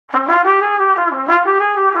What's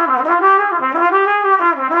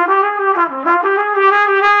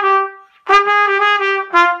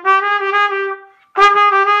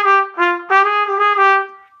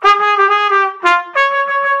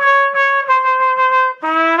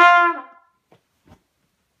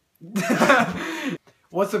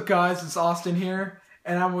up, guys? It's Austin here,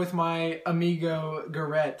 and I'm with my amigo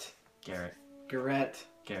Garret. Garret. Garret.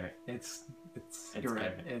 Garret. It's Garret.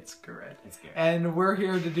 Garret. It's Garret. It's Garret. And we're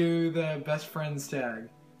here to do the best friends tag.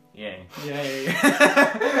 Yay. Yay.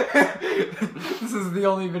 This is the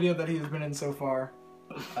only video that he's been in so far.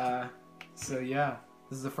 So yeah,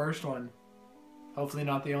 this is the first one. Hopefully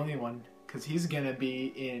not the only one, because he's gonna be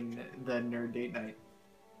in the nerd date night.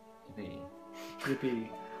 Yippee. Yippee.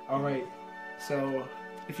 Alright, so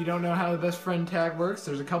if you don't know how the best friend tag works,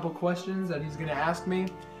 there's a couple questions that he's gonna ask me.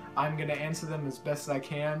 I'm gonna answer them as best I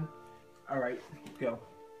can. Alright, go.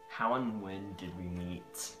 How and when did we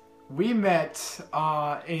meet? We met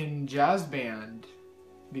in jazz band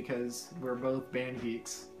because we're both band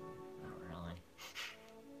geeks. Not really.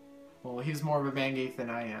 Well, he's more of a band geek than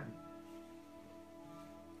I am.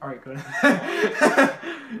 Alright, go to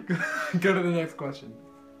go to the next question.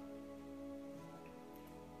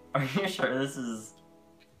 Are you sure this is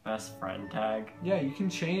best friend tag? Yeah, you can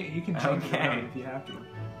change it around if you have to.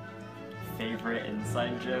 Favorite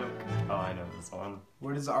inside joke? Oh, I know this one.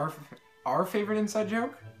 What is our favorite inside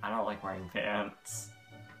joke? I don't like wearing pants.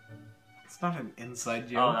 It's not an inside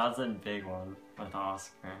joke. Oh, that's a big one with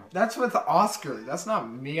Oscar. That's with Oscar. That's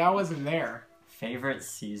not me. I wasn't there. Favorite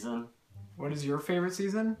season? What is your favorite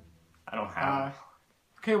season? I don't have.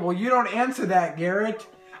 Okay, well, you don't answer that, Garrett.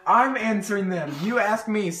 I'm answering them. You ask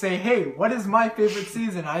me, say, hey, what is my favorite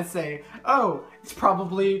season? I say, oh, it's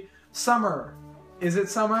probably summer. Is it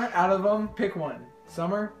summer? Out of them, pick one.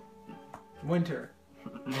 Summer? Winter?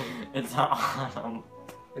 It's not autumn.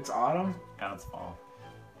 It's autumn? Yeah, it's fall.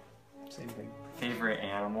 Same thing. Favorite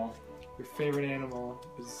animal? Your favorite animal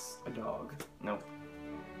is a dog. Nope.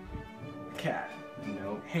 A cat.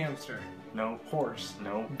 Nope. Hamster. Nope. Horse.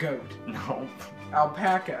 Nope. Goat. Nope.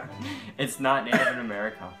 Alpaca. It's not native in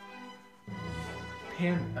America.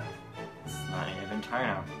 Panda. It's not native in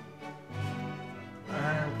China.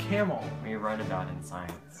 Camel. We read about in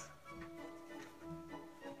science.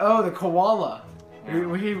 Oh, the koala. Yeah.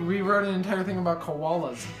 We wrote an entire thing about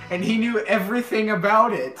koalas, and he knew everything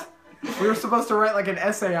about it. We were supposed to write like an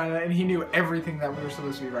essay on it, and he knew everything that we were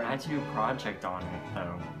supposed to be writing. I had to do a project on it,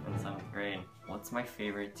 though, in 7th grade. What's my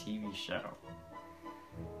favorite TV show?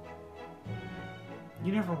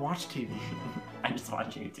 You never watch TV. I just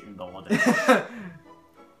watch YouTube the whole day.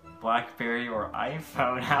 BlackBerry or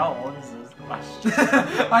iPhone? How old is this question?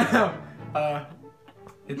 I know.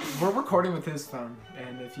 We're recording with his phone,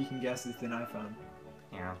 and if you can guess, it's an iPhone.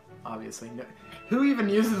 Yeah. Obviously. No. Who even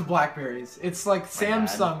uses Blackberries? It's like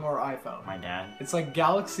Samsung or iPhone. My dad. It's like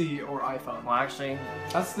Galaxy or iPhone. Well, actually,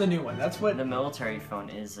 that's the new one. That's what... The military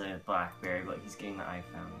phone is a BlackBerry, but he's getting the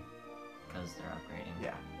iPhone because they're upgrading.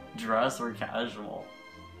 Yeah. Dress or casual?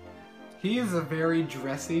 He is a very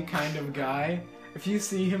dressy kind of guy. If you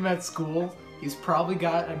see him at school, he's probably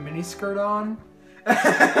got a miniskirt on.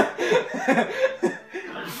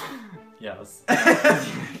 Yes.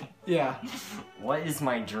 Yeah. What is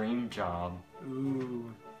my dream job?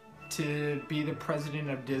 Ooh. To be the president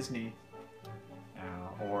of Disney.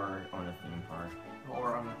 Or on a theme park.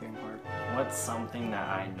 Or on a theme park. What's something that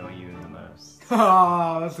I know you the most?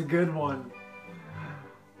 Oh, that's a good one.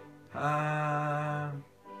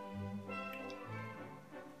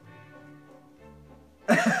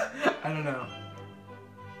 I don't know.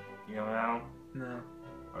 You don't know? No.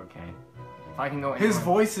 Okay. If I can go anywhere. His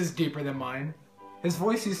voice is deeper than mine. His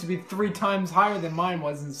voice used to be 3 times higher than mine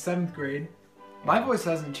was in 7th grade. My voice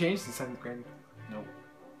hasn't changed in 7th grade. Nope.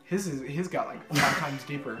 His got like 5 times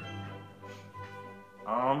deeper.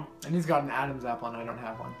 And he's got an Adam's apple and I don't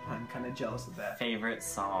have one. I'm kind of jealous of that. Favorite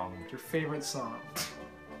song? Your favorite song?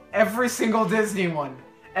 Every single Disney one.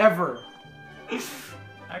 Ever.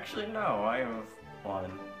 Actually, no. I have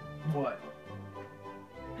one. What?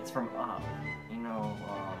 It's from Up. You know,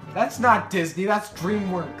 That's not Disney, that's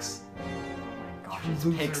DreamWorks. Oh my gosh, it's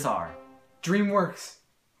Loser. Pixar. DreamWorks.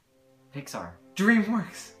 Pixar.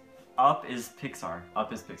 DreamWorks. Up is Pixar.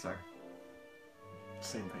 Up is Pixar.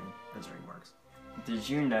 Same thing as DreamWorks. Did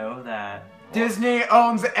you know that Disney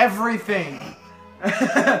owns everything!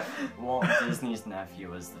 Walt Disney's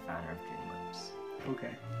nephew was the founder of DreamWorks?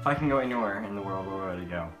 Okay. If I can go anywhere in the world, where would I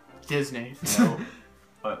go? Disney. No.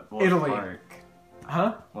 But what Italy. park?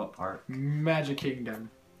 Huh? What park? Magic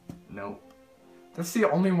Kingdom. Nope. That's the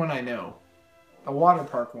only one I know. The water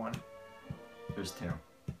park one. There's 2.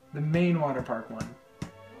 The main water park one.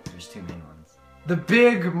 There's two main ones. The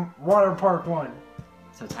big water park one.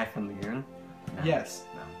 So Typhoon Lagoon? No. Yes.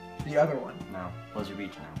 No. The other one. No. Blizzard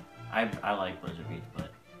Beach, no. I like Blizzard Beach,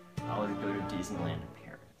 but I would go to Disneyland in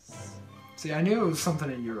Paris. See, I knew it was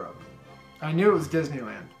something in Europe. I knew it was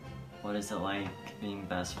Disneyland. What is it like being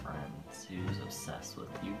best friends who's obsessed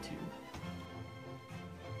with YouTube?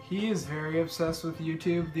 He is very obsessed with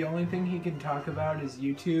YouTube. The only thing he can talk about is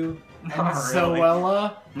YouTube and Not really.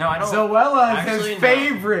 Zoella. No, I don't. Zoella is Actually, his no.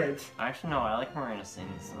 favorite. Actually, no, I like Miranda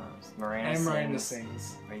Sings the most. Miranda And Miranda Sings,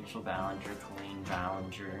 sings. Rachel Ballinger, Colleen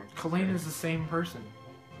Ballinger. Colleen is the same person.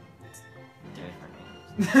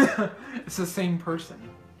 Different names. It's the same person.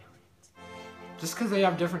 Just because they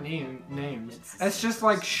have different names. It's- That's just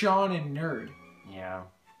like Sean and Nerd. Yeah.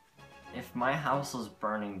 If my house was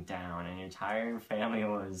burning down and your entire family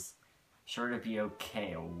was sure to be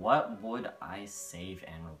okay, what would I save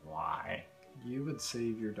and why? You would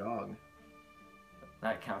save your dog.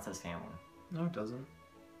 That counts as family. No, it doesn't.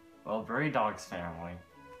 Well, Birdie Dog's family.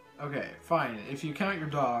 Okay, fine. If you count your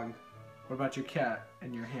dog, what about your cat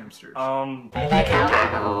and your hamsters? Huh?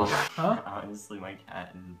 Honestly, my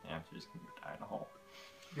cat and hamsters can die in a hole.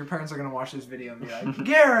 Your parents are gonna watch this video and be like,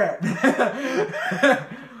 Garrett!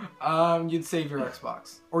 You'd save your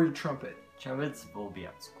Xbox. Or your trumpet. Trumpets will be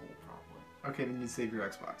at school, probably. Okay, then you'd save your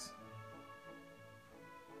Xbox.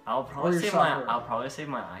 I'll probably your save soccer.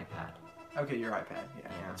 my iPad. Okay, your iPad. Yeah,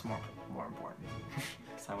 Yeah. that's more important.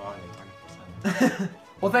 Because I'm on it 100%.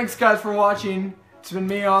 Well, thanks guys for watching. It's been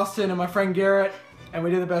me, Austin, and my friend Garrett, and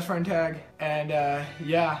we did the best friend tag. And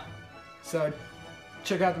yeah, so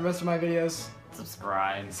check out the rest of my videos.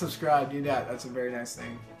 Subscribe. Do that. That's a very nice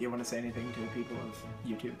thing. Do you want to say anything to the people of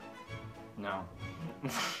YouTube? No.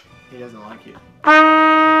 He doesn't like you.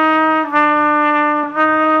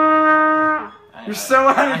 I- You're so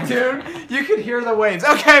out of tune. You could hear the waves.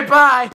 Okay, bye.